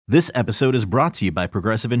This episode is brought to you by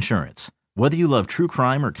Progressive Insurance. Whether you love true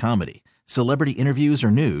crime or comedy, celebrity interviews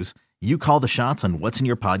or news, you call the shots on what's in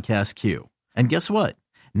your podcast queue. And guess what?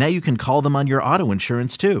 Now you can call them on your auto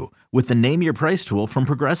insurance too with the Name Your Price tool from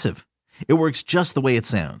Progressive. It works just the way it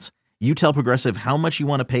sounds. You tell Progressive how much you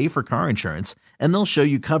want to pay for car insurance, and they'll show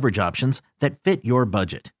you coverage options that fit your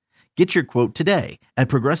budget. Get your quote today at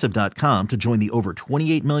Progressive.com to join the over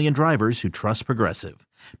 28 million drivers who trust Progressive.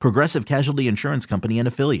 Progressive Casualty Insurance Company and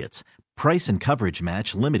Affiliates. Price and coverage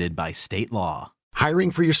match limited by state law. Hiring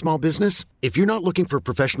for your small business? If you're not looking for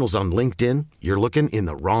professionals on LinkedIn, you're looking in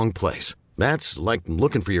the wrong place. That's like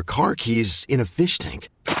looking for your car keys in a fish tank.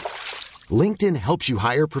 LinkedIn helps you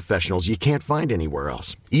hire professionals you can't find anywhere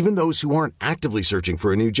else, even those who aren't actively searching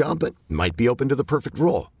for a new job but might be open to the perfect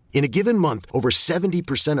role. In a given month, over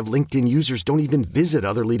 70% of LinkedIn users don't even visit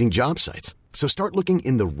other leading job sites. So start looking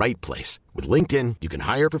in the right place. With LinkedIn, you can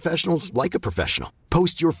hire professionals like a professional.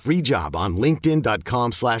 Post your free job on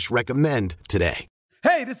linkedin.com/recommend today.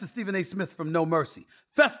 Hey, this is Stephen A. Smith from No Mercy.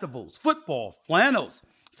 Festivals, football, flannels.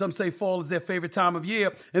 Some say fall is their favorite time of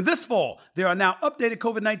year. And this fall, there are now updated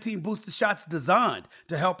COVID-19 booster shots designed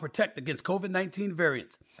to help protect against COVID-19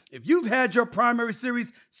 variants. If you've had your primary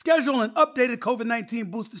series, schedule an updated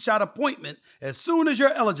COVID-19 booster shot appointment as soon as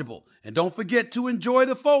you're eligible. And don't forget to enjoy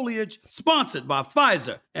the foliage. Sponsored by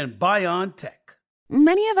Pfizer and BioNTech.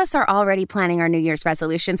 Many of us are already planning our New Year's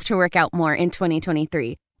resolutions to work out more in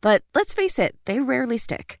 2023. But let's face it, they rarely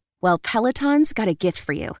stick. Well, Peloton's got a gift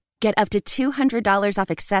for you. Get up to $200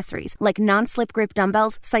 off accessories like non-slip grip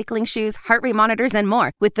dumbbells, cycling shoes, heart rate monitors, and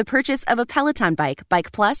more with the purchase of a Peloton bike,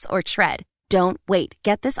 Bike Plus, or Tread. Don't wait.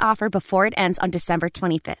 Get this offer before it ends on December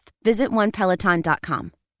 25th. Visit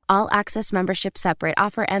onepeloton.com. All access membership separate.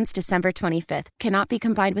 Offer ends December 25th. Cannot be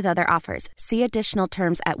combined with other offers. See additional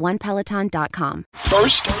terms at onepeloton.com.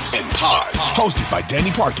 First and Pod, hosted by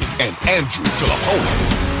Danny Parkins and Andrew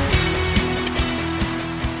Filippone.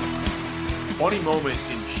 Funny moment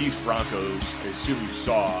in Chiefs Broncos, I assume you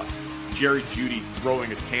saw Jerry Jeudy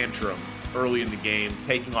throwing a tantrum early in the game,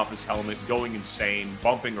 taking off his helmet, going insane,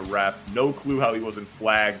 bumping a ref, no clue how he wasn't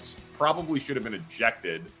flagged, probably should have been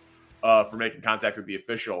ejected for making contact with the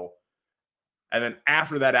official. And then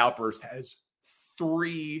after that outburst has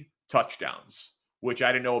 3 touchdowns, which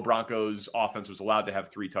I didn't know a Broncos offense was allowed to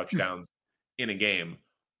have 3 touchdowns in a game.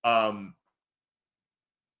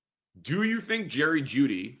 Do you think Jerry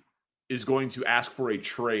Jeudy is going to ask for a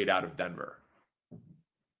trade out of Denver?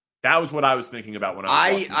 That was what I was thinking about when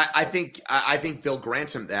I was I think they'll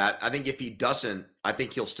grant him that. I think if he doesn't, I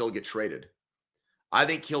think he'll still get traded. I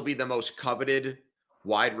think he'll be the most coveted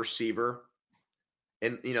wide receiver.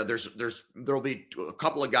 And there'll be a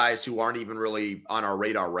couple of guys who aren't even really on our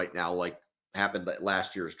radar right now, like happened at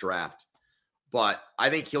last year's draft. But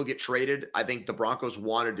I think he'll get traded. I think the Broncos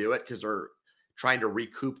want to do it because they're trying to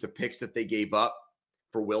recoup the picks that they gave up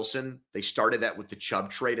for Wilson. They started that with the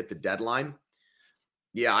Chubb trade at the deadline.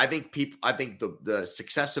 Yeah, I think the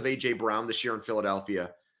success of A.J. Brown this year in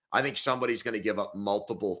Philadelphia, I think somebody's going to give up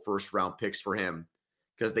multiple first-round picks for him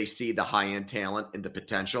because they see the high-end talent and the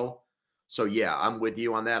potential. So, yeah, I'm with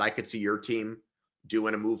you on that. I could see your team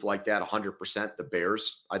doing a move like that 100%, the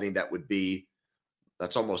Bears. I think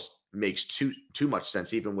that's almost makes too much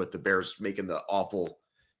sense, even with the Bears making the awful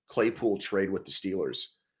Claypool trade with the Steelers.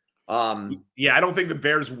 I don't think the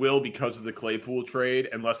Bears will because of the Claypool trade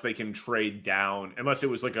unless they can trade down, unless it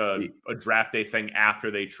was like a draft day thing after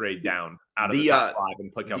they trade down out of the top 5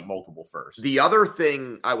 and pick up multiple first. The other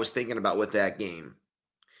thing I was thinking about with that game,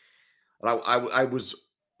 and I was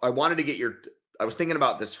thinking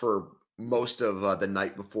about this for most of the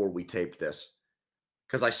night before we taped this,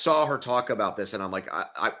 because I saw her talk about this and I'm like,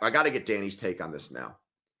 I got to get Danny's take on this now.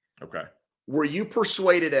 Okay. Were you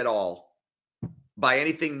persuaded at all by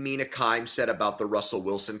anything Mina Kimes said about the Russell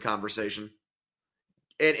Wilson conversation?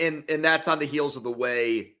 And that's on the heels of the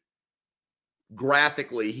way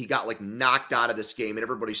graphically he got like knocked out of this game and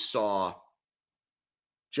everybody saw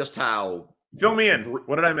just how. Fill me in.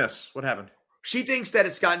 What did I miss? What happened? She thinks that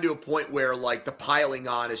it's gotten to a point where like the piling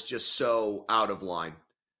on is just so out of line.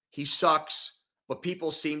 He sucks, but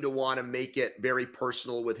people seem to want to make it very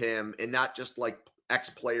personal with him and not just like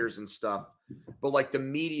ex-players and stuff. But like the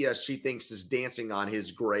media, she thinks is dancing on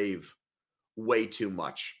his grave way too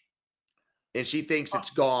much. And she thinks it's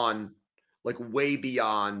gone like way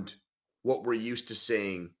beyond what we're used to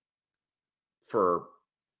seeing for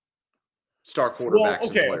star quarterbacks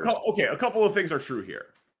and players. A couple of things are true here.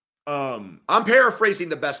 I'm paraphrasing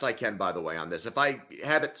the best I can, by the way, on this. If I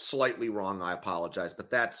have it slightly wrong, I apologize. But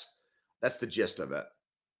that's the gist of it.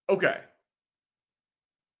 Okay.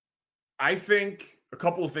 I think a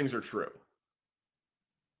couple of things are true.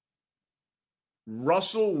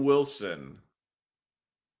 Russell Wilson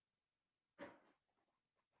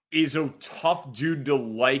is a tough dude to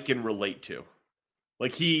like and relate to.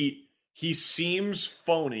 Like he seems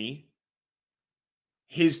phony.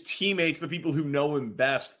 His teammates, the people who know him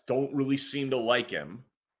best, don't really seem to like him.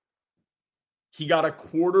 He got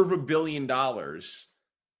 $250 million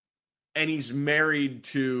and he's married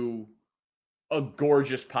to a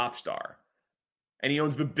gorgeous pop star. And he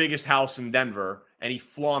owns the biggest house in Denver and he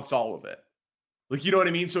flaunts all of it. Like, you know what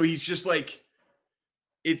I mean? So he's just like,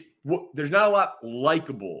 there's not a lot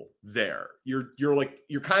likable there. You're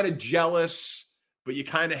kind of jealous, but you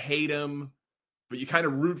kind of hate him, but you kind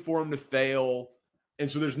of root for him to fail.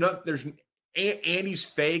 And so Andy's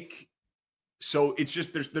fake. So it's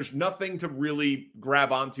just, there's nothing to really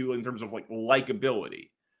grab onto in terms of like likability.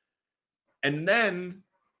 And then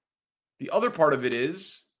the other part of it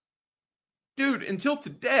is, dude, until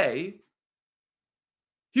today,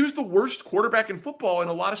 he was the worst quarterback in football in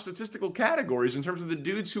a lot of statistical categories in terms of the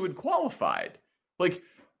dudes who had qualified. Like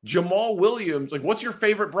Jamal Williams, like what's your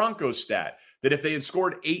favorite Broncos stat? That if they had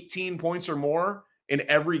scored 18 points or more in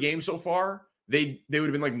every game so far, they would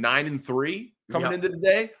have been like 9-3 coming into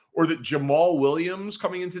today? Or that Jamal Williams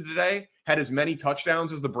coming into today had as many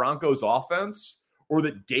touchdowns as the Broncos offense? Or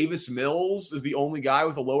that Davis Mills is the only guy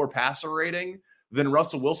with a lower passer rating than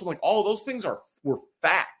Russell Wilson? Like all of those things were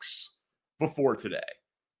facts before today.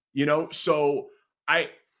 You know, so I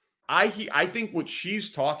think what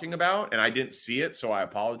she's talking about, and I didn't see it, so I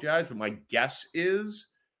apologize, but my guess is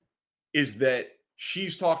that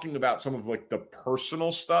she's talking about some of like the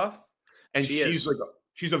personal stuff, and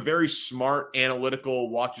she's a very smart, analytical,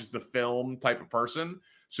 watches the film type of person.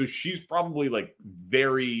 So she's probably like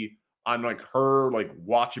very on like her like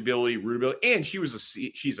watchability, rootability, and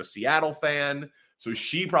she's a Seattle fan, so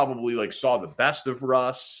she probably like saw the best of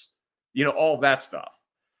Russ, you know, all that stuff.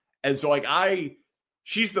 And so like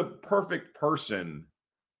she's the perfect person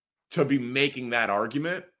to be making that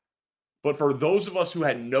argument. But for those of us who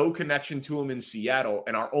had no connection to him in Seattle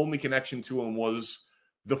and our only connection to him was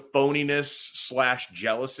the phoniness /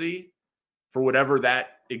 jealousy for whatever that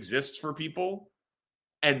exists for people,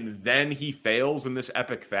 and then he fails in this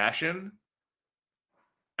epic fashion.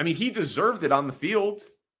 I mean, he deserved it on the field.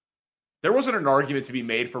 There wasn't an argument to be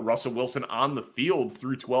made for Russell Wilson on the field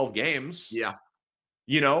through 12 games. Yeah.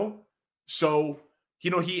 You know, so,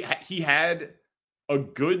 you know, he had a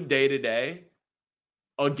good day today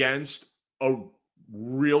against a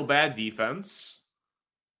real bad defense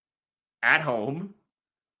at home,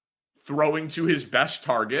 throwing to his best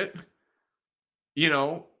target, you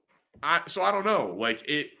know. So I don't know, like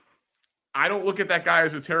I don't look at that guy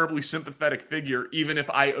as a terribly sympathetic figure, even if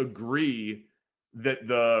I agree that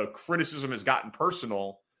the criticism has gotten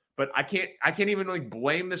personal, but I can't even like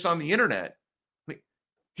blame this on the internet.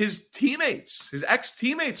 His teammates, his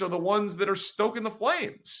ex-teammates are the ones that are stoking the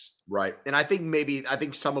flames. Right. And I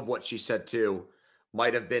think some of what she said too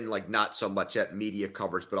might have been like not so much at media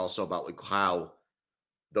coverage, but also about like how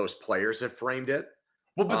those players have framed it.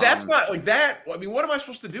 Well, but that's not like that. I mean, what am I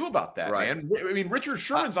supposed to do about that, right. man? I mean, Richard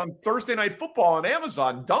Sherman's on Thursday Night Football on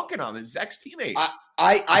Amazon dunking on his ex-teammate.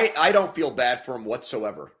 I don't feel bad for him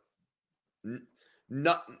whatsoever.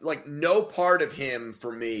 No part of him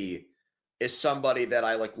for me is somebody that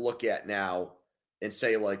I like look at now and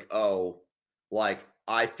say like, oh, like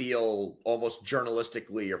I feel almost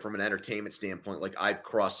journalistically or from an entertainment standpoint, like I've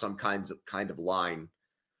crossed some kind of line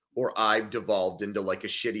or I've devolved into like a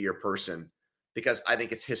shittier person because I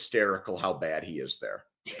think it's hysterical how bad he is there.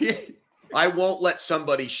 I won't let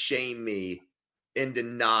somebody shame me into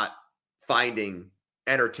not finding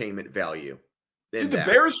entertainment value. Dude, the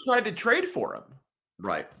Bears tried to trade for him.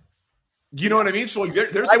 Right. You know what I mean? So like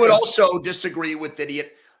there's I would also disagree with that.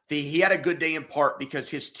 He had a good day in part because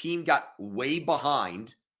his team got way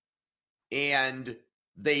behind and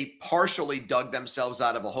they partially dug themselves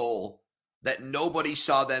out of a hole that nobody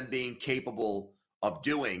saw them being capable of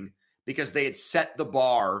doing because they had set the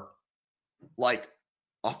bar like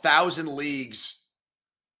 1,000 leagues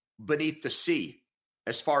beneath the sea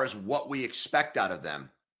as far as what we expect out of them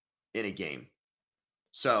in a game.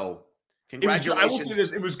 So congratulations. I will say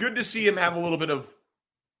this. It was good to see him have a little bit of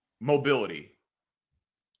mobility.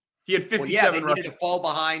 He had 57. They needed to fall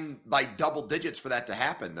behind by double digits for that to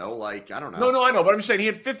happen, though. Like, I don't know. No, I know. But I'm just saying he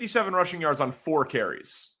had 57 rushing yards on 4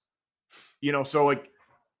 carries. You know, so like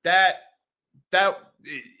that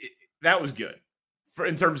was good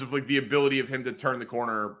in terms of like the ability of him to turn the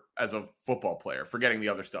corner as a football player, forgetting the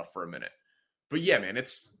other stuff for a minute. But yeah, man,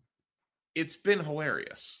 it's been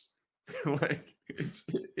hilarious. Like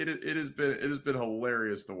it has been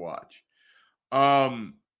hilarious to watch.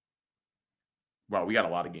 Wow, we got a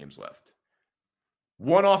lot of games left.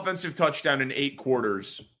 1 offensive touchdown in 8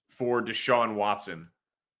 quarters for Deshaun Watson.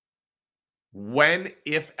 When,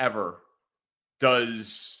 if ever,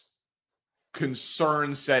 does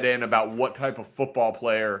concern set in about what type of football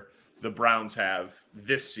player the Browns have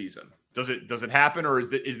this season? Does it happen, or is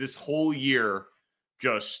this whole year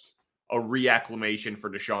just a reacclimation for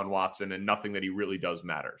Deshaun Watson and nothing that he really does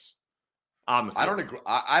matters on the field?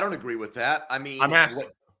 I don't agree with that. I mean, I'm asking.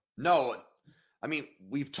 No, I mean,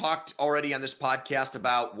 we've talked already on this podcast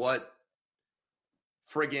about what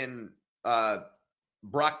friggin'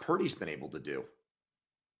 Brock Purdy's been able to do.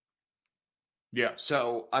 Yeah.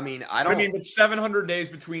 So, I mean, but 700 days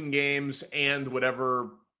between games and whatever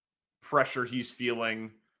pressure he's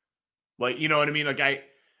feeling, like, you know what I mean? Like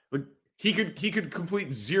he could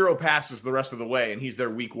complete 0 passes the rest of the way, and he's their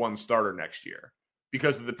week 1 starter next year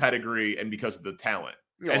because of the pedigree and because of the talent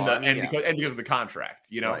because of the contract,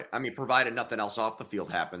 you know? Right. I mean, provided nothing else off the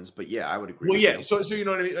field happens, but yeah, I would agree. Well, yeah. So you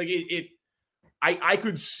know what I mean? Like I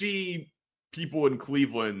could see people in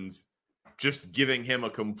Cleveland just giving him a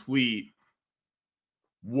complete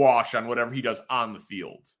wash on whatever he does on the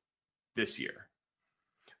field this year.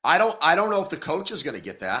 I don't know if the coach is going to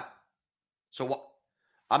get that. So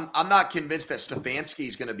I'm not convinced that Stefanski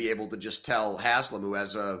is going to be able to just tell Haslam, who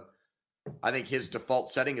has I think his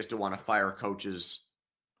default setting is to want to fire coaches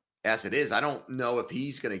as it is. I don't know if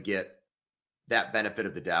he's going to get that benefit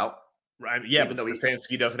of the doubt. Right. Yeah, but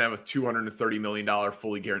Stefanski doesn't have a $230 million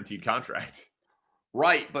fully guaranteed contract.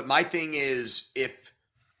 Right. But my thing is it's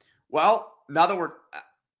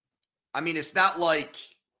not like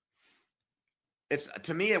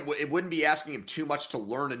to me, it wouldn't be asking him too much to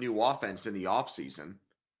learn a new offense in the offseason.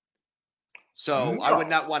 So I would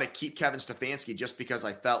not want to keep Kevin Stefanski just because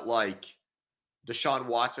I felt like Deshaun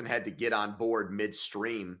Watson had to get on board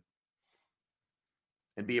midstream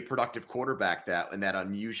and be a productive quarterback in that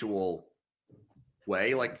unusual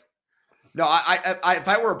way. Like, no, I if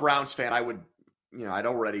I were a Browns fan, I would, I'd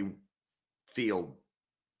already feel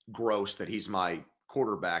gross that he's my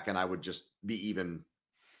quarterback, and I would just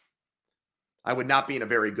I would not be in a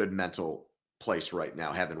very good mental place right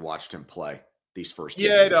now, having watched him play these first 2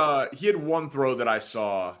 games. He had one throw that I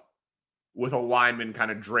saw with a lineman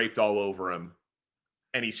kind of draped all over him,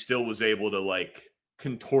 and he still was able to like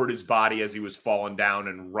contort his body as he was falling down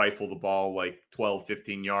and rifle the ball like 12,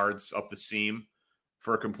 15 yards up the seam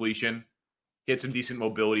for a completion. He had some decent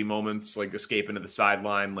mobility moments, like escaping to the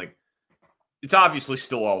sideline. Like, it's obviously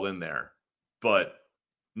still all in there, but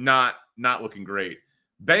not looking great.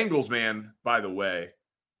 Bengals, man, by the way,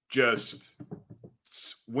 just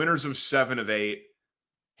winners of 7 of 8.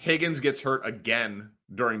 Higgins gets hurt again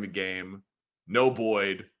during the game. No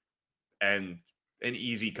Boyd, and an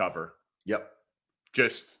easy cover. Yep.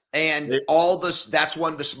 All this, that's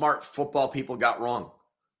one the smart football people got wrong.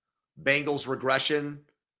 Bengals regression.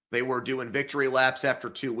 They were doing victory laps after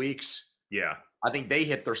 2 weeks. Yeah. I think they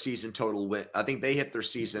hit their season total win. I think they hit their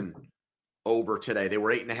season over today. They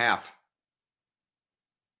were 8.5.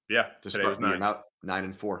 Yeah. Today was 9.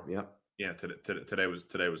 9-4. Yeah. Yeah.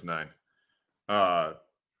 Today was 9. I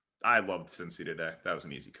loved Cincy today. That was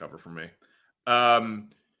an easy cover for me.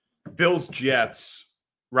 Bills Jets.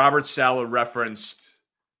 Robert Saleh referenced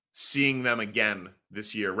seeing them again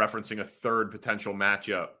this year, referencing a third potential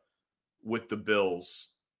matchup with the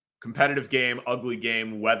Bills. Competitive game, ugly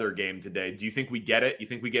game, weather game today. Do you think we get it? You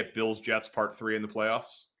think we get Bills Jets part 3 in the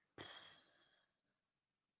playoffs?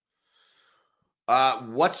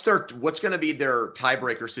 What's going to be their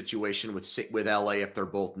tiebreaker situation with LA if they're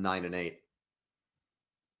both 9-8?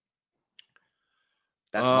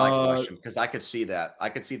 That's my question, because I could see that. I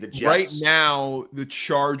could see the Jets. Right now, the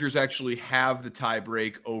Chargers actually have the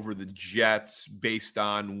tiebreak over the Jets based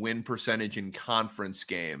on win percentage in conference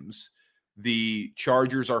games. The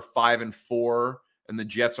Chargers are 5-4, and the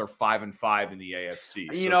Jets are 5-5 in the AFC.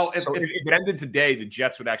 If it ended today, the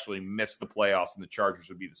Jets would actually miss the playoffs, and the Chargers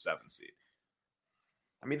would be the 7th seed.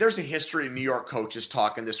 I mean, there's a history of New York coaches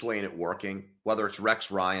talking this way and it working, whether it's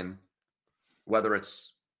Rex Ryan, whether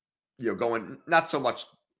it's, going, not so much.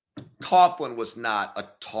 Coughlin was not a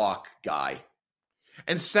talk guy.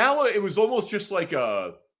 And Saleh, it was almost just it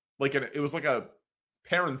was like a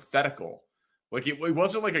parenthetical. Like it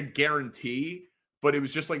wasn't like a guarantee, but it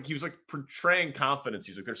was just like he was like portraying confidence.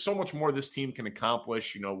 He's like, there's so much more this team can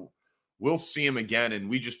accomplish. We'll see him again, and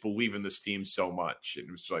we just believe in this team so much. And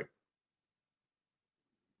it was like,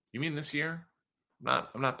 you mean this year?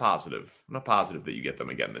 I'm not positive. I'm not positive that you get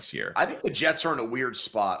them again this year. I think the Jets are in a weird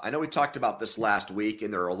spot. I know we talked about this last week,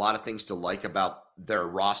 and there are a lot of things to like about their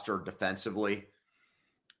roster defensively,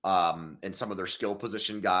 and some of their skill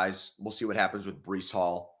position guys. We'll see what happens with Breece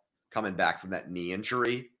Hall coming back from that knee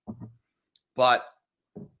injury. But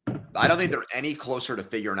I don't think they're any closer to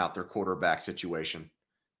figuring out their quarterback situation.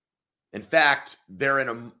 In fact, they're in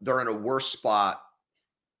a worse spot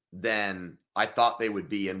than I thought they would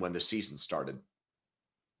be in when the season started.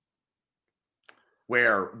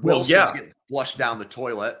 Where Wilson's getting flushed down the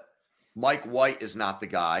toilet. Mike White is not the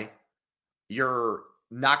guy. You're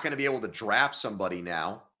not going to be able to draft somebody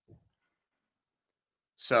now.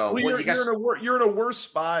 So you're in a worse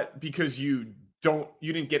spot because you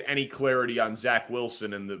didn't get any clarity on Zach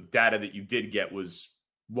Wilson, and the data that you did get was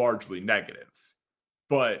largely negative.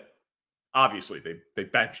 But obviously they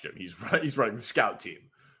benched him. He's running the scout team.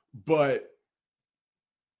 But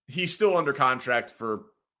he's still under contract for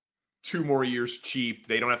 2 more years cheap.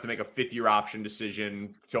 They don't have to make a 5th-year option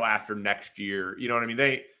decision till after next year. You know what I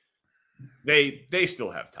mean? They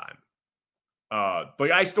still have time.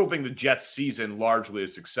 But I still think the Jets season largely a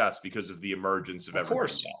success because of the emergence of everybody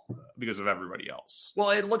else. Because of everybody else. Well,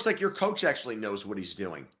 it looks like your coach actually knows what he's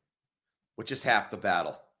doing, which is half the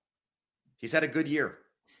battle. He's had a good year.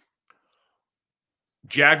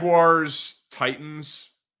 Jaguars, Titans,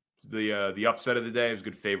 the upset of the day. It was a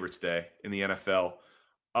good favorites day in the NFL.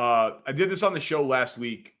 I did this on the show last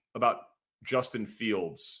week about Justin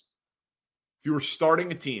Fields. If you were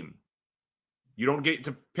starting a team, you don't get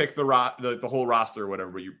to pick the whole roster or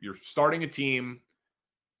whatever, but you're starting a team.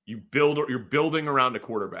 You're building around a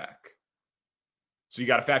quarterback. So you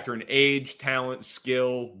got to factor in age, talent,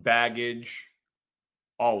 skill, baggage,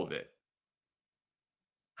 all of it.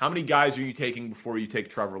 How many guys are you taking before you take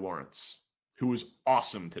Trevor Lawrence, who was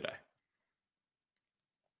awesome today?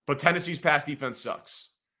 But Tennessee's pass defense sucks.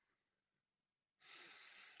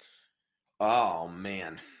 Oh,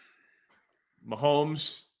 man.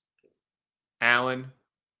 Mahomes, Allen,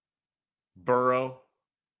 Burrow,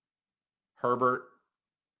 Herbert,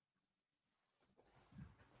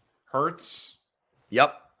 Hurts.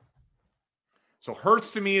 Yep. So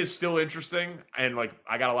Hurts to me is still interesting. And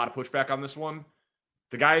I got a lot of pushback on this one.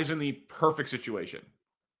 The guy is in the perfect situation.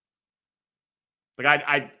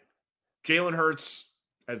 Jalen Hurts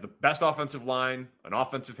has the best offensive line, an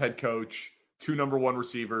offensive head coach, 2 number 1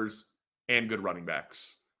 receivers, and good running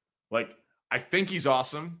backs. I think he's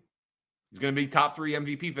awesome. He's going to be top 3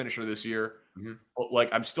 MVP finisher this year. Mm-hmm.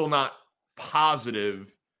 But I'm still not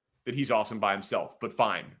positive that he's awesome by himself. But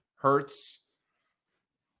fine. Hurts.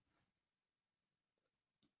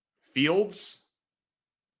 Fields.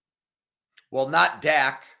 Well, not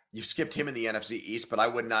Dak. You skipped him in the NFC East, but I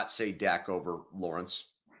would not say Dak over Lawrence.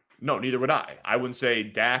 No, neither would I. I wouldn't say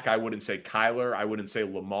Dak. I wouldn't say Kyler. I wouldn't say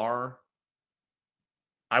Lamar.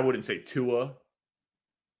 I wouldn't say Tua.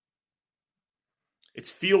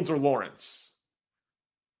 It's Fields or Lawrence.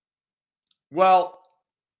 Well,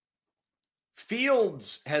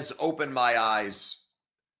 Fields has opened my eyes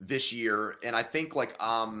this year, and I think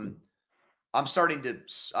I'm starting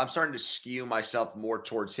to skew myself more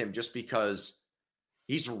towards him just because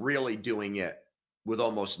he's really doing it with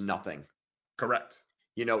almost nothing. Correct.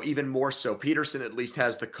 Even more so. Peterson at least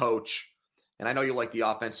has the coach, and I know you like the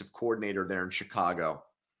offensive coordinator there in Chicago,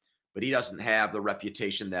 but he doesn't have the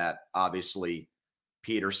reputation that obviously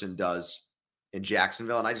Peterson does in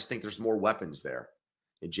Jacksonville. And I just think there's more weapons there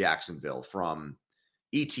in Jacksonville, from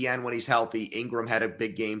ETN when he's healthy. Ingram had a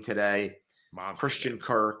big game today. Christian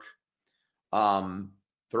Kirk.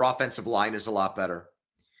 Their offensive line is a lot better.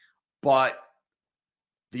 But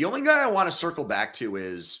the only guy I want to circle back to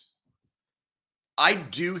is I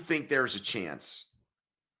do think there's a chance.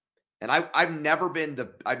 And I've never been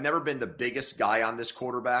the biggest guy on this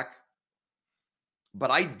quarterback, but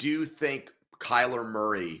I do think Kyler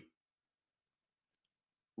Murray,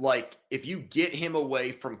 if you get him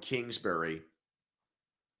away from Kingsbury,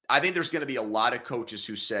 I think there's going to be a lot of coaches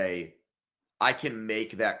who say, I can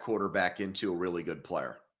make that quarterback into a really good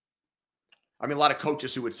player. I mean, a lot of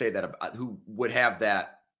coaches who would say that, who would have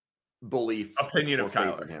that belief, opinion of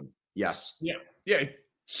Kyler. In him. Yes. Yeah.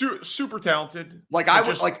 Super talented.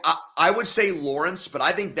 I would say Lawrence, but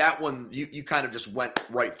I think that one you kind of just went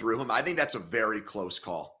right through him. I think that's a very close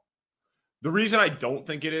call. The reason I don't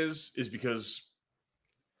think it is because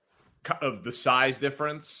of the size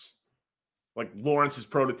difference. Lawrence is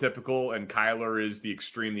prototypical and Kyler is the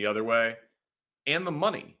extreme the other way. And the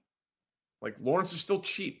money. Lawrence is still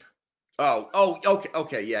cheap. Oh,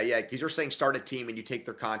 okay. Yeah. Because you're saying start a team and you take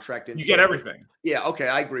their contract and you get everything. Yeah, okay.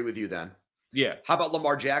 I agree with you then. Yeah. How about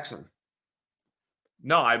Lamar Jackson?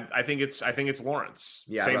 No, I think it's Lawrence.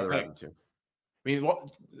 Yeah, Same I'd rather thing. have him too. I mean,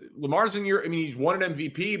 Lamar's he's won an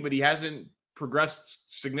MVP, but he hasn't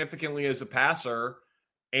progressed significantly as a passer,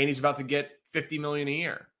 and he's about to get $50 million a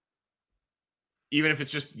year. Even if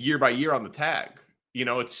it's just year by year on the tag,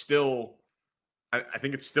 it's still. I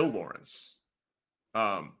think it's still Lawrence.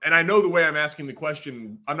 And I know the way I'm asking the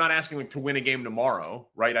question, I'm not asking like to win a game tomorrow,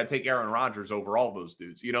 right? I take Aaron Rodgers over all those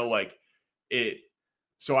dudes, like it.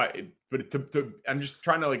 So I'm just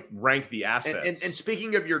trying to like rank the assets. And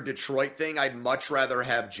speaking of your Detroit thing, I'd much rather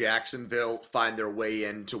have Jacksonville find their way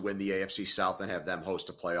in to win the AFC South and have them host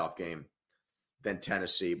a playoff game than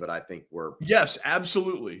Tennessee. But I think yes,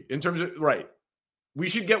 absolutely. In terms of right, we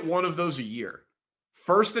should get one of those a year.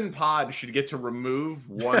 First and Pod should get to remove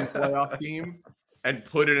one playoff team and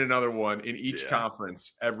put in another one in each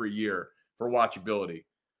conference every year for watchability.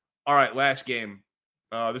 All right, last game.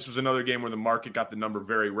 This was another game where the market got the number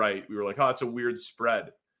very right. We were like, oh, it's a weird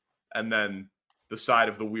spread. And then the side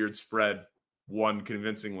of the weird spread won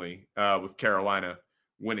convincingly with Carolina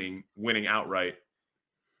winning outright.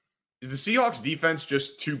 Is the Seahawks defense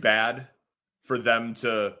just too bad for them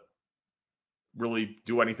to really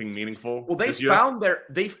do anything meaningful? Well, they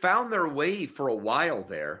found their way for a while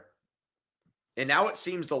there. And now it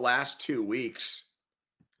seems the last 2 weeks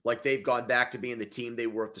like they've gone back to being the team they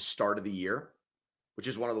were at the start of the year, which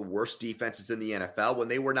is one of the worst defenses in the NFL. When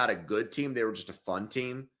they were not a good team, they were just a fun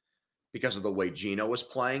team because of the way Geno was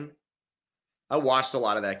playing. I watched a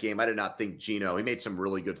lot of that game. I did not think Geno, he made some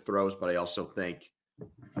really good throws, but I also think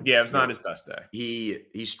it was not his best day.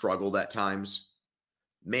 He struggled at times.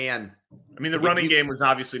 Man. I mean, the running game was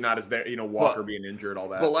obviously not as there, Walker being injured, all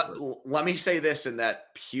that. But let me say this, in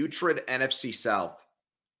that putrid NFC South,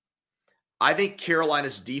 I think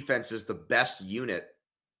Carolina's defense is the best unit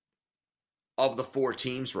of the 4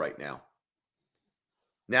 teams right now.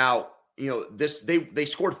 Now, they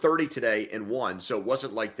scored 30 today and won, so it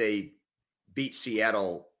wasn't like they beat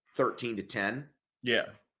Seattle 13-10. Yeah.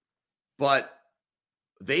 But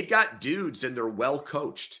they've got dudes and they're well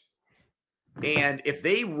coached. And if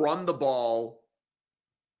they run the ball,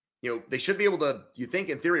 they should be able to, you think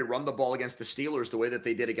in theory, run the ball against the Steelers the way that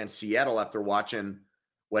they did against Seattle after watching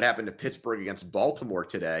what happened to Pittsburgh against Baltimore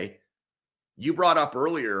today. You brought up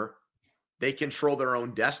earlier, they control their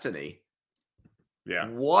own destiny. Yeah.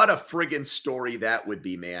 What a friggin' story that would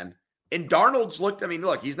be, man. And Darnold's look,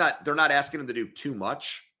 they're not asking him to do too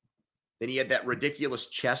much. Then he had that ridiculous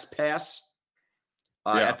chest pass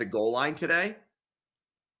at the goal line today.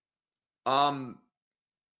 But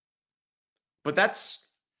that's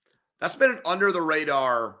been an under the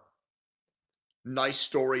radar nice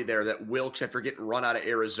story there, that Wilkes, after getting run out of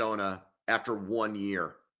Arizona after 1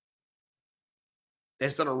 year,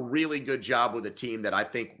 has done a really good job with a team that I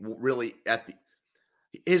think really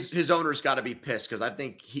his owner's got to be pissed, because I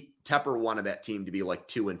think Tepper wanted that team to be like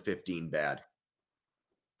 2-15 bad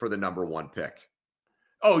for the number 1 pick.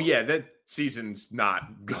 Oh yeah, that season's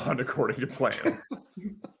not gone according to plan.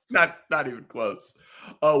 Not even close.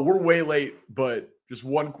 We're way late, but just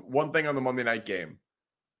one thing on the Monday night game.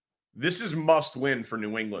 This is must win for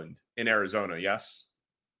New England in Arizona. Yes,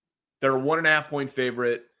 they're a 1.5 point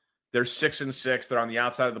favorite. They're 6-6. They're on the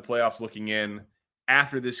outside of the playoffs looking in.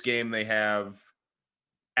 After this game, they have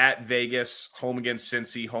at Vegas, home against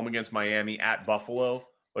Cincy, home against Miami, at Buffalo.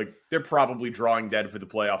 Like, they're probably drawing dead for the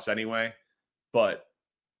playoffs anyway, but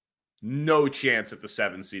no chance at the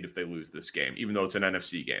 7 seed if they lose this game, even though it's an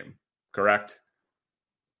NFC game. Correct?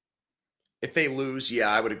 If they lose, yeah,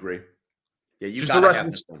 I would agree. Yeah, you got to have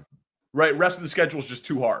this one. Right, rest of the schedule is just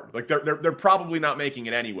too hard. Like, they're probably not making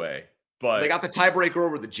it anyway. But they got the tiebreaker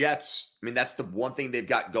over the Jets. I mean, that's the one thing they've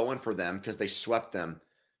got going for them, because they swept them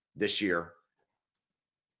this year.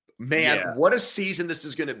 Man, What a season this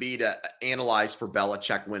is going to be to analyze for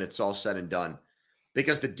Belichick when it's all said and done.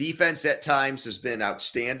 Because the defense at times has been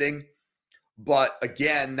outstanding. But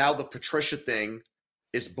again, now the Patricia thing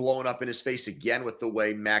is blowing up in his face again with the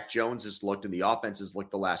way Mac Jones has looked and the offense has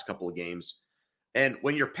looked the last couple of games. And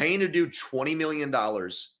when you're paying a dude $20 million,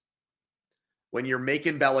 when you're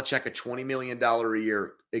making Belichick a $20 million a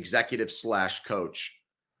year executive / coach,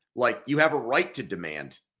 like, you have a right to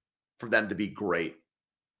demand for them to be great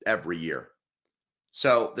every year.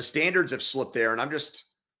 So the standards have slipped there. And I'm just,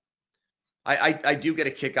 I do get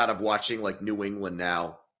a kick out of watching like New England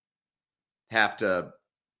now have to,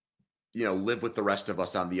 live with the rest of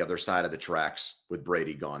us on the other side of the tracks with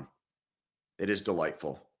Brady gone. It is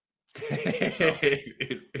delightful.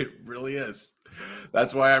 It really is.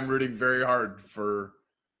 That's why I'm rooting very hard for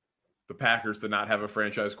the Packers to not have a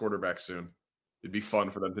franchise quarterback soon. It'd be fun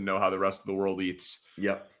for them to know how the rest of the world eats.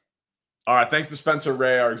 Yep. All right. Thanks to Spencer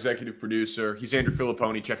Ray, our executive producer. He's Andrew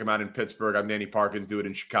Filipponi. Check him out in Pittsburgh. I'm Danny Parkins. Do it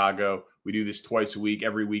in Chicago. We do this twice a week,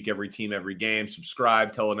 every team, every game.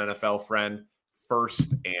 Subscribe. Tell an NFL friend.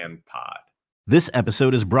 First and Pod. This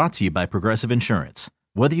episode is brought to you by Progressive Insurance.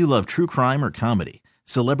 Whether you love true crime or comedy,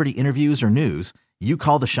 celebrity interviews or news, you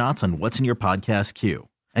call the shots on what's in your podcast queue.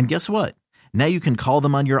 And guess what? Now you can call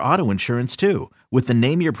them on your auto insurance too with the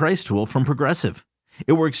Name Your Price tool from Progressive.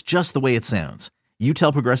 It works just the way it sounds. You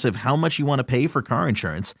tell Progressive how much you want to pay for car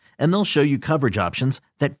insurance, and they'll show you coverage options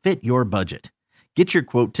that fit your budget. Get your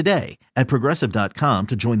quote today at Progressive.com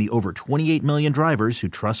to join the over 28 million drivers who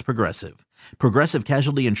trust Progressive. Progressive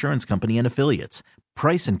Casualty Insurance Company and Affiliates.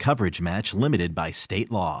 Price and coverage match limited by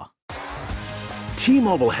state law.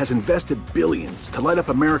 T-Mobile has invested billions to light up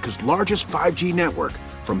America's largest 5G network,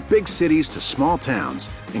 from big cities to small towns,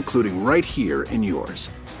 including right here in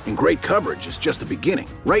yours. And great coverage is just the beginning.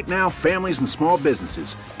 Right now, families and small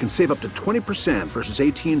businesses can save up to 20% versus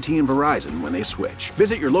AT&T and Verizon when they switch.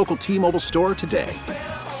 Visit your local T-Mobile store today.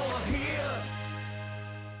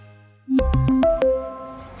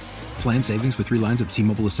 Plan savings with 3 lines of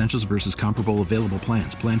T-Mobile Essentials versus comparable available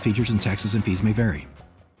plans. Plan features and taxes and fees may vary.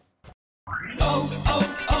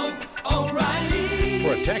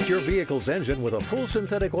 Protect your vehicle's engine with a full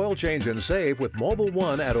synthetic oil change and save with Mobil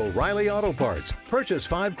 1 at O'Reilly Auto Parts. Purchase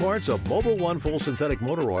 5 quarts of Mobil 1 full synthetic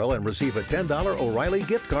motor oil and receive a $10 O'Reilly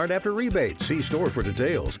gift card after rebate. See store for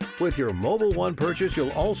details. With your Mobil 1 purchase,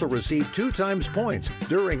 you'll also receive 2 times points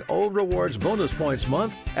during O Rewards Bonus Points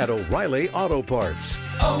Month at O'Reilly Auto Parts.